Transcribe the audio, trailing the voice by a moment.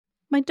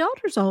My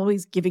daughter's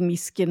always giving me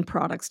skin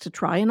products to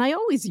try, and I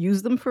always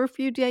use them for a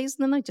few days,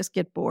 and then I just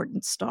get bored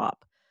and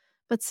stop.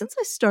 But since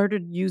I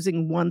started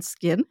using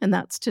OneSkin, and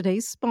that's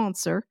today's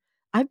sponsor,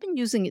 I've been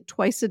using it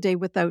twice a day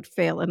without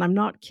fail, and I'm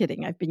not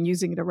kidding. I've been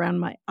using it around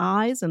my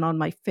eyes and on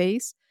my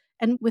face,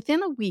 and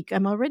within a week,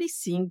 I'm already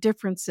seeing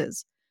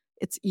differences.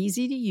 It's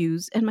easy to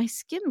use, and my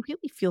skin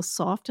really feels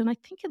soft, and I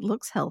think it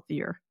looks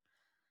healthier.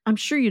 I'm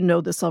sure you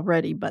know this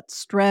already, but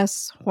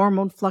stress,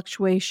 hormone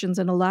fluctuations,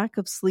 and a lack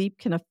of sleep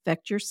can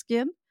affect your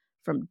skin.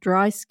 From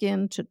dry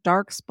skin to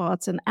dark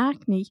spots and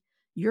acne,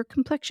 your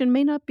complexion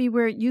may not be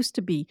where it used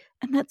to be,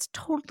 and that's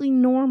totally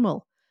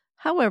normal.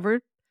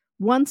 However,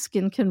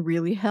 OneSkin can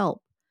really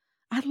help.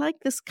 I like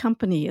this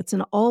company. It's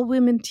an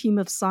all-women team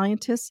of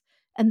scientists,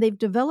 and they've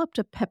developed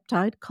a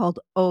peptide called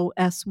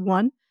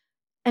OS1,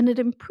 and it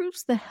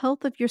improves the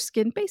health of your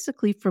skin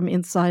basically from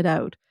inside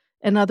out.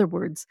 In other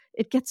words,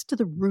 it gets to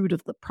the root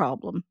of the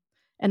problem.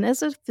 And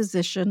as a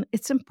physician,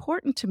 it's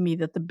important to me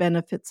that the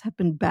benefits have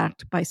been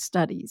backed by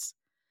studies.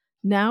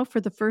 Now, for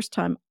the first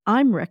time,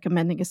 I'm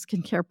recommending a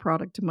skincare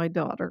product to my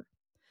daughter.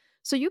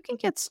 So you can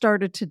get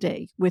started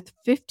today with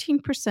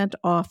 15%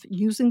 off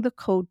using the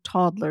code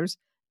TODDLERS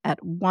at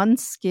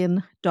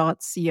oneskin.co.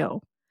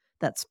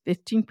 That's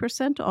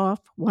 15% off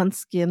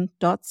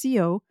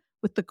oneskin.co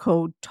with the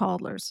code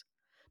TODDLERS.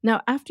 Now,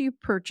 after you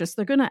purchase,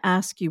 they're going to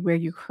ask you where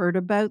you heard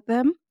about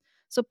them.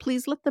 So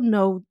please let them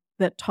know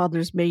that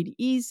Toddlers Made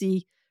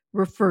Easy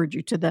referred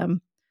you to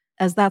them,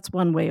 as that's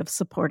one way of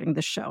supporting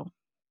the show.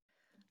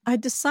 I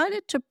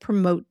decided to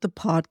promote the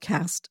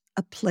podcast,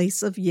 A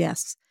Place of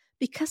Yes,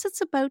 because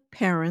it's about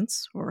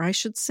parents, or I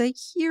should say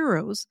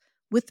heroes,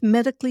 with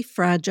medically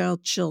fragile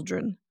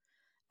children.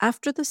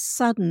 After the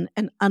sudden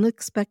and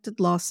unexpected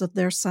loss of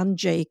their son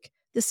Jake,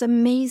 this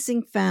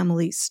amazing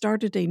family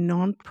started a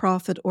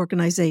nonprofit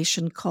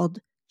organization called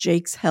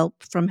Jake's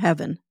Help from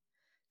Heaven.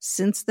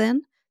 Since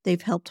then,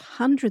 they've helped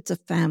hundreds of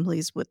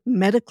families with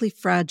medically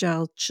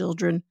fragile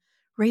children,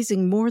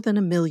 raising more than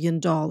 $1 million.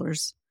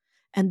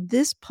 And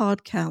this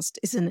podcast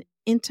is an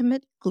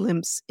intimate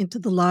glimpse into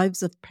the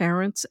lives of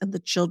parents and the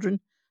children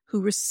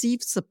who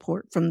receive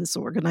support from this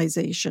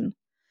organization.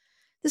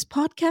 This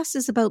podcast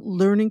is about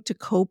learning to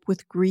cope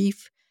with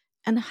grief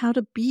and how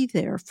to be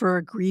there for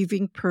a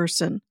grieving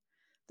person.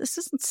 This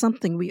isn't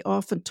something we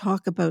often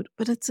talk about,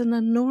 but it's an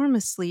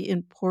enormously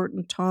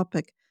important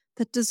topic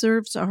that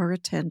deserves our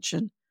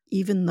attention,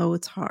 even though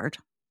it's hard.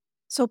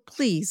 So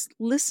please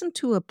listen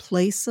to A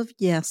Place of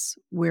Yes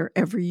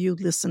wherever you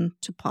listen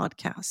to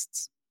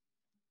podcasts.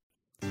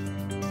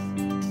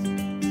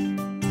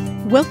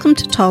 Welcome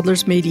to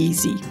Toddlers Made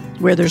Easy,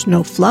 where there's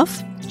no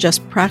fluff,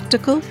 just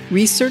practical,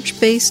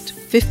 research-based,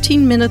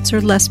 15 minutes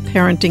or less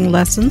parenting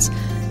lessons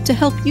to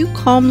help you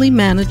calmly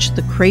manage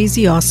the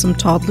crazy awesome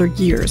toddler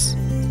years.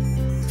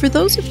 For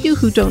those of you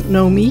who don't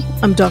know me,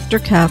 I'm Dr.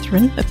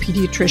 Catherine, a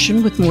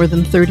pediatrician with more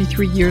than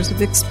 33 years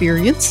of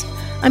experience.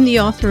 I'm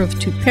the author of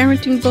 2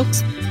 parenting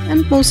books,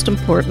 and most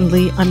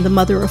importantly, I'm the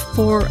mother of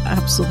 4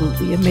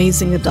 absolutely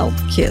amazing adult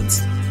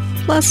kids.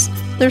 Plus,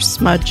 there's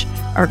Smudge,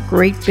 our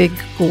great big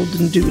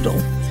golden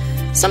doodle.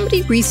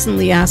 Somebody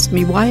recently asked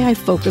me why I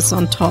focus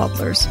on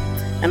toddlers,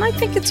 and I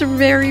think it's a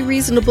very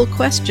reasonable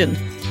question.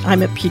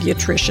 I'm a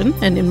pediatrician,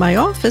 and in my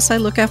office, I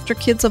look after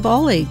kids of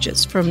all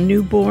ages, from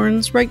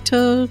newborns right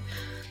to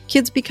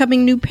kids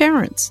becoming new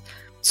parents.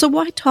 So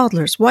why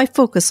toddlers? Why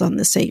focus on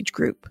this age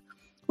group?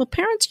 Well,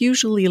 parents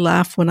usually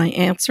laugh when I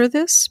answer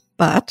this,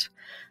 but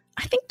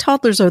I think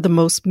toddlers are the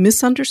most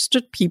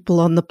misunderstood people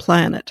on the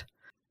planet.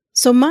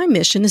 So my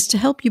mission is to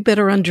help you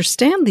better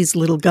understand these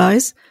little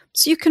guys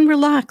so you can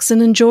relax and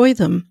enjoy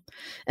them.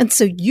 And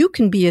so you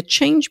can be a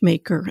change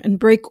maker and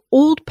break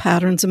old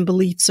patterns and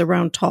beliefs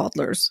around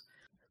toddlers.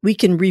 We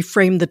can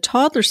reframe the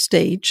toddler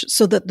stage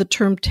so that the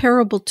term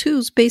terrible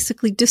twos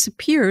basically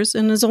disappears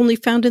and is only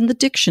found in the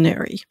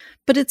dictionary.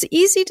 But it's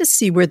easy to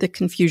see where the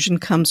confusion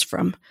comes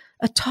from.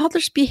 A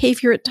toddler's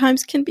behavior at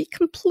times can be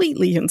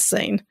completely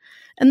insane.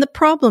 And the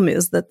problem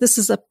is that this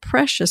is a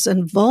precious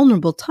and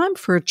vulnerable time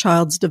for a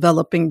child's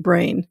developing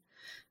brain.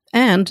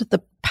 And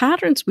the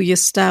patterns we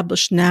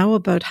establish now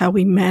about how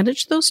we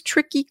manage those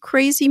tricky,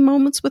 crazy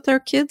moments with our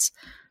kids,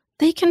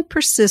 they can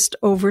persist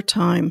over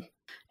time.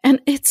 And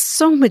it's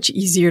so much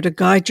easier to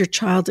guide your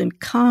child in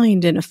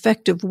kind and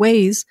effective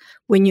ways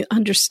when you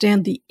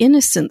understand the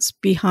innocence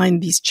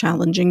behind these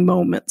challenging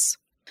moments.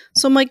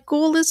 So my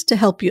goal is to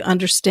help you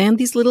understand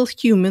these little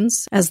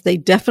humans, as they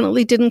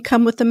definitely didn't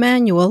come with a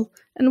manual,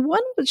 and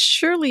one would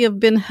surely have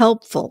been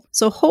helpful.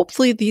 So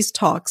hopefully these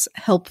talks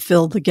help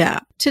fill the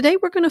gap. Today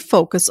we're going to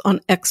focus on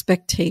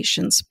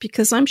expectations,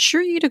 because I'm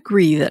sure you'd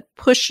agree that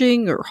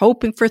pushing or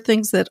hoping for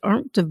things that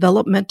aren't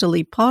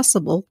developmentally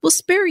possible will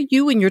spare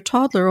you and your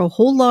toddler a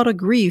whole lot of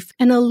grief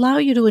and allow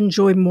you to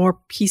enjoy more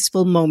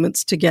peaceful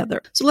moments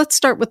together. So let's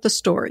start with the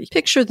story.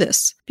 Picture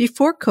this.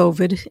 Before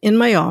COVID, in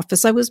my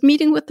office, I was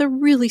meeting with a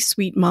really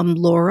sweet mom,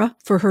 Laura,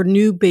 for her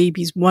new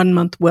baby's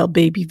 1-month well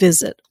baby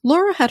visit.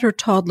 Laura had her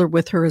toddler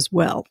with her as well,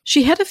 well.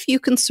 She had a few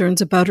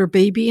concerns about her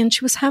baby, and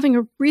she was having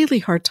a really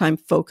hard time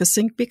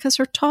focusing because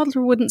her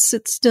toddler wouldn't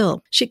sit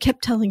still. She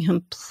kept telling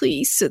him,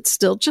 "Please sit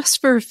still just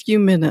for a few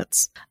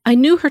minutes." I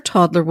knew her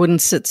toddler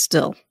wouldn't sit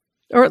still,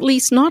 or at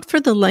least not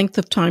for the length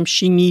of time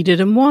she needed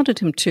and wanted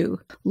him to.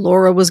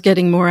 Laura was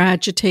getting more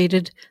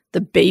agitated,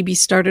 the baby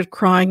started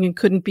crying and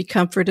couldn't be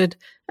comforted,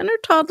 and her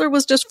toddler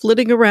was just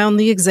flitting around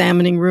the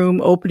examining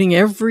room, opening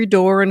every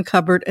door and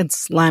cupboard and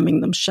slamming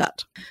them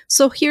shut.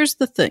 So here's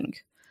the thing.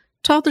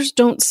 Toddlers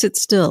don't sit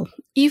still,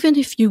 even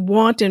if you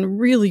want and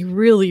really,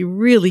 really,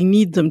 really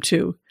need them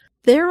to.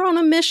 They're on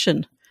a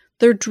mission.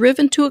 They're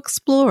driven to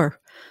explore.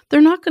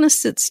 They're not going to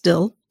sit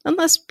still,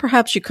 unless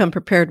perhaps you come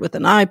prepared with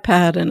an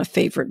iPad and a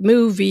favorite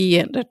movie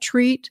and a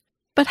treat.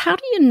 But how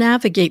do you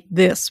navigate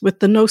this with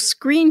the no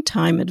screen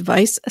time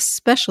advice,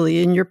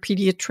 especially in your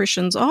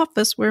pediatrician's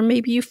office where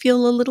maybe you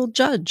feel a little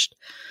judged?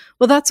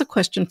 Well, that's a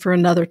question for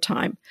another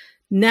time.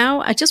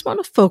 Now, I just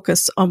want to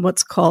focus on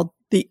what's called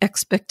the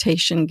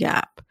expectation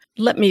gap.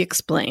 Let me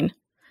explain.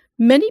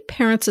 Many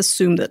parents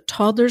assume that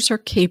toddlers are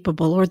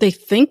capable, or they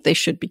think they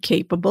should be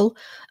capable,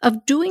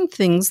 of doing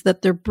things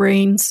that their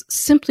brains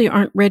simply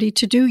aren't ready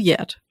to do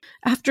yet.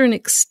 After an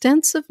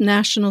extensive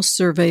national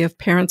survey of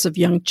parents of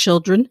young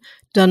children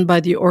done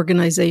by the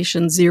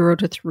organization 0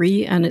 to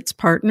 3 and its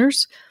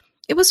partners,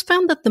 it was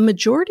found that the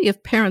majority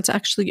of parents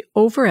actually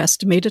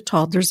overestimate a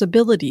toddler's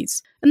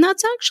abilities. And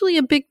that's actually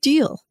a big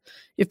deal.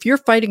 If you're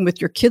fighting with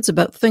your kids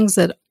about things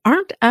that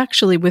aren't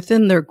actually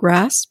within their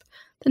grasp,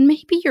 then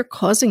maybe you're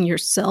causing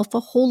yourself a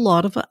whole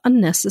lot of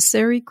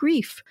unnecessary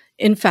grief.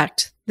 In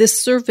fact,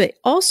 this survey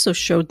also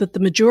showed that the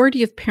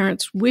majority of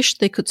parents wish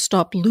they could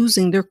stop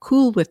losing their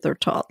cool with their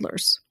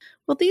toddlers.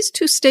 Well, these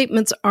two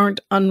statements aren't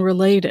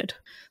unrelated.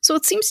 So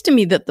it seems to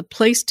me that the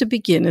place to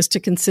begin is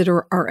to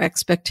consider our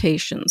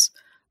expectations.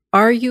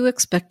 Are you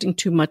expecting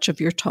too much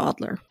of your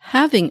toddler?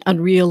 Having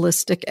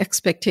unrealistic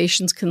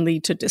expectations can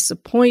lead to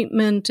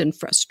disappointment and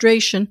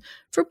frustration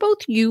for both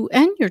you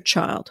and your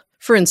child.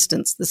 For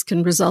instance, this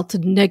can result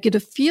in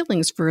negative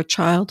feelings for a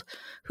child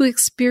who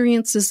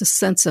experiences a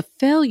sense of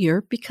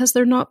failure because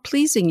they're not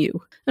pleasing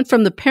you. And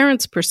from the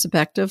parent's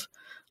perspective,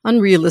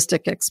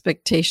 unrealistic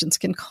expectations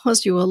can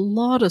cause you a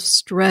lot of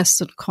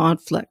stress and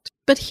conflict.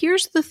 But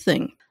here's the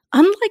thing.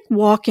 Unlike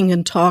walking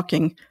and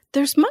talking,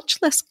 there's much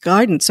less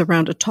guidance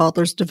around a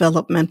toddler's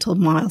developmental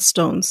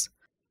milestones.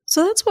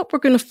 So that's what we're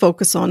going to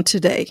focus on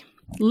today.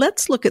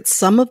 Let's look at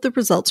some of the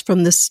results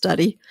from this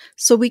study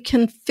so we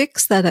can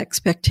fix that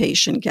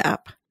expectation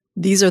gap.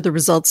 These are the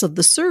results of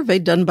the survey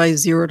done by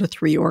 0 to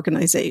 3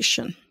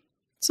 organization.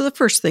 So the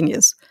first thing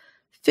is,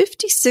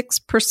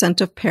 56%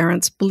 of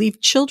parents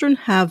believe children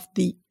have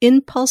the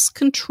impulse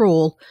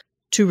control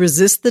to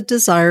resist the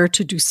desire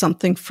to do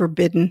something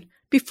forbidden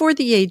before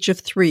the age of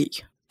 3.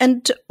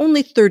 And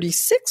only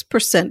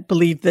 36%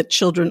 believe that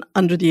children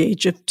under the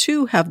age of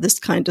 2 have this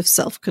kind of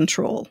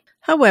self-control.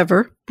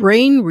 However,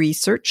 brain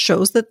research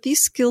shows that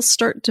these skills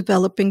start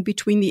developing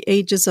between the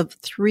ages of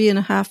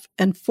 3.5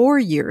 and 4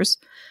 years,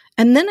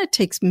 and then it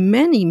takes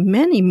many,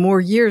 many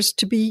more years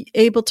to be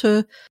able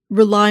to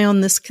rely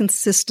on this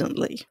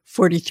consistently.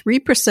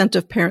 43%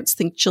 of parents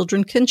think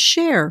children can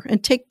share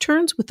and take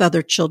turns with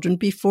other children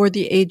before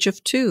the age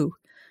of 2,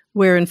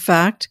 where in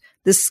fact,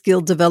 this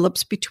skill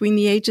develops between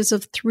the ages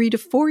of 3 to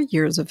 4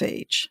 years of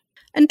age.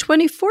 And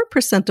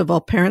 24% of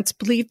all parents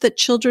believe that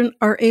children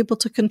are able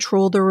to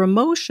control their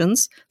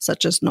emotions,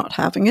 such as not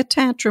having a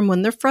tantrum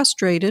when they're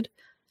frustrated,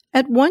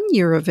 at 1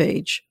 year of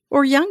age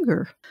or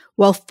younger,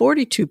 while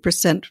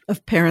 42%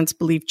 of parents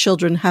believe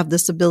children have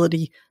this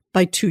ability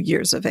by 2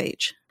 years of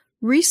age.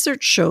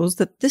 Research shows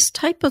that this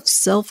type of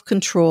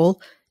self-control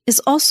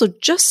is also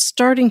just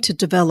starting to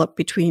develop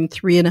between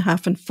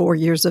 3.5 and 4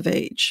 years of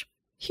age.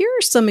 Here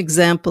are some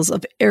examples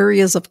of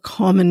areas of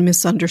common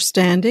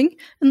misunderstanding,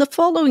 and the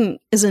following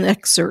is an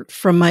excerpt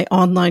from my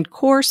online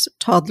course,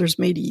 Toddlers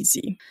Made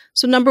Easy.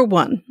 So number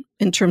 1,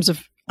 in terms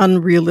of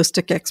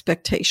unrealistic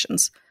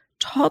expectations,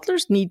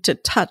 toddlers need to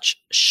touch,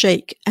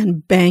 shake,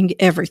 and bang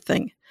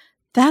everything.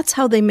 That's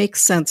how they make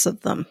sense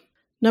of them.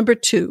 Number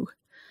 2,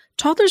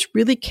 toddlers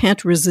really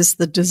can't resist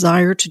the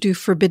desire to do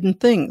forbidden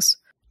things.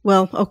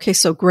 Well, okay,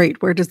 so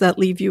great. Where does that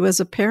leave you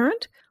as a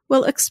parent?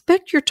 Well,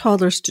 expect your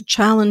toddlers to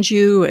challenge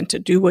you and to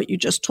do what you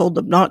just told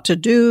them not to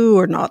do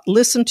or not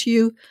listen to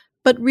you,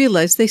 but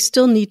realize they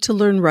still need to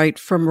learn right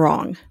from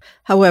wrong.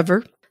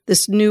 However,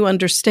 this new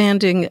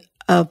understanding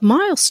of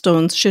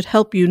milestones should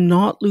help you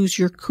not lose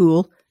your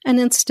cool and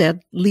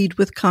instead lead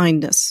with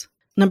kindness.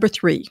 Number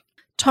 3,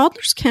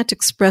 toddlers can't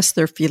express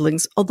their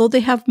feelings, although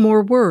they have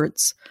more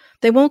words.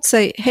 They won't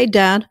say, "Hey,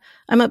 Dad,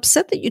 I'm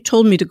upset that you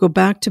told me to go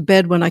back to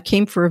bed when I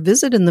came for a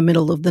visit in the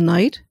middle of the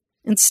night."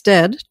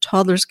 Instead,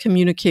 toddlers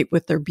communicate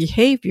with their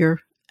behavior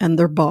and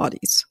their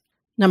bodies.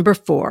 Number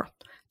 4,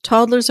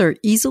 toddlers are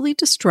easily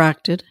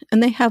distracted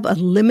and they have a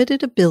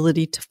limited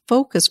ability to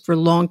focus for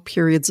long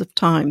periods of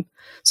time.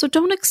 So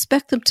don't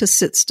expect them to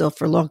sit still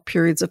for long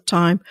periods of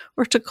time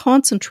or to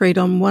concentrate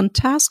on one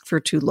task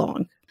for too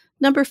long.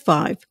 Number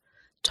 5,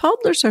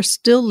 Toddlers are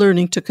still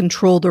learning to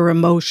control their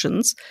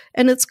emotions,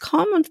 and it's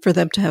common for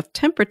them to have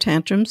temper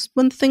tantrums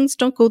when things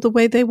don't go the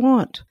way they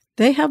want.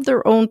 They have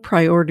their own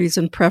priorities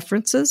and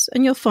preferences,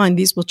 and you'll find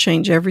these will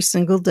change every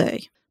single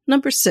day.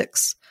 Number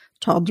 6,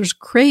 toddlers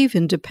crave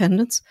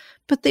independence,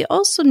 but they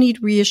also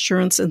need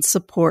reassurance and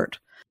support.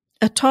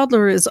 A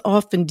toddler is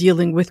often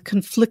dealing with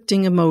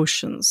conflicting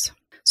emotions.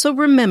 So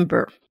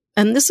remember,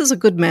 and this is a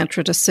good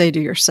mantra to say to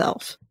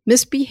yourself,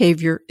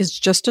 misbehavior is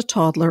just a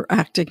toddler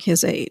acting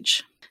his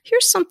age.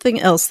 Here's something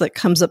else that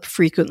comes up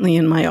frequently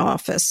in my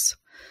office.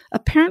 A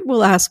parent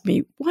will ask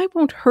me, why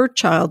won't her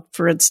child,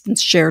 for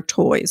instance, share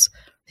toys?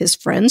 His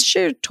friends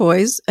share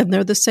toys and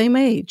they're the same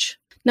age.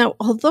 Now,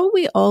 although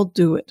we all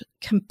do it,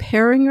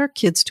 comparing our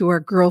kids to our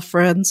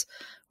girlfriends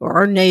or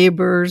our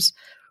neighbors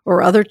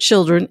or other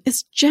children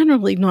is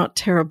generally not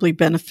terribly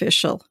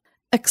beneficial.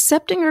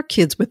 Accepting our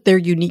kids with their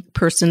unique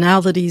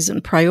personalities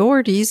and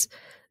priorities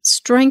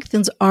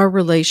strengthens our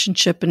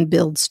relationship and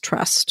builds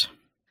trust.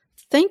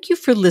 Thank you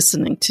for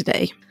listening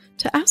today.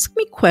 To ask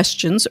me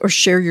questions or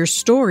share your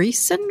story,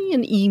 send me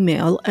an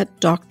email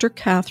at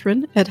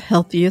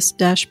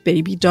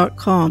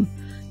drcatherine@healthiest-baby.com.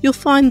 You'll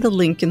find the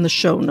link in the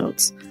show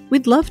notes.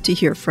 We'd love to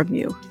hear from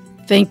you.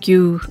 Thank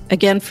you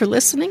again for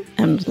listening,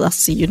 and I'll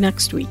see you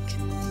next week.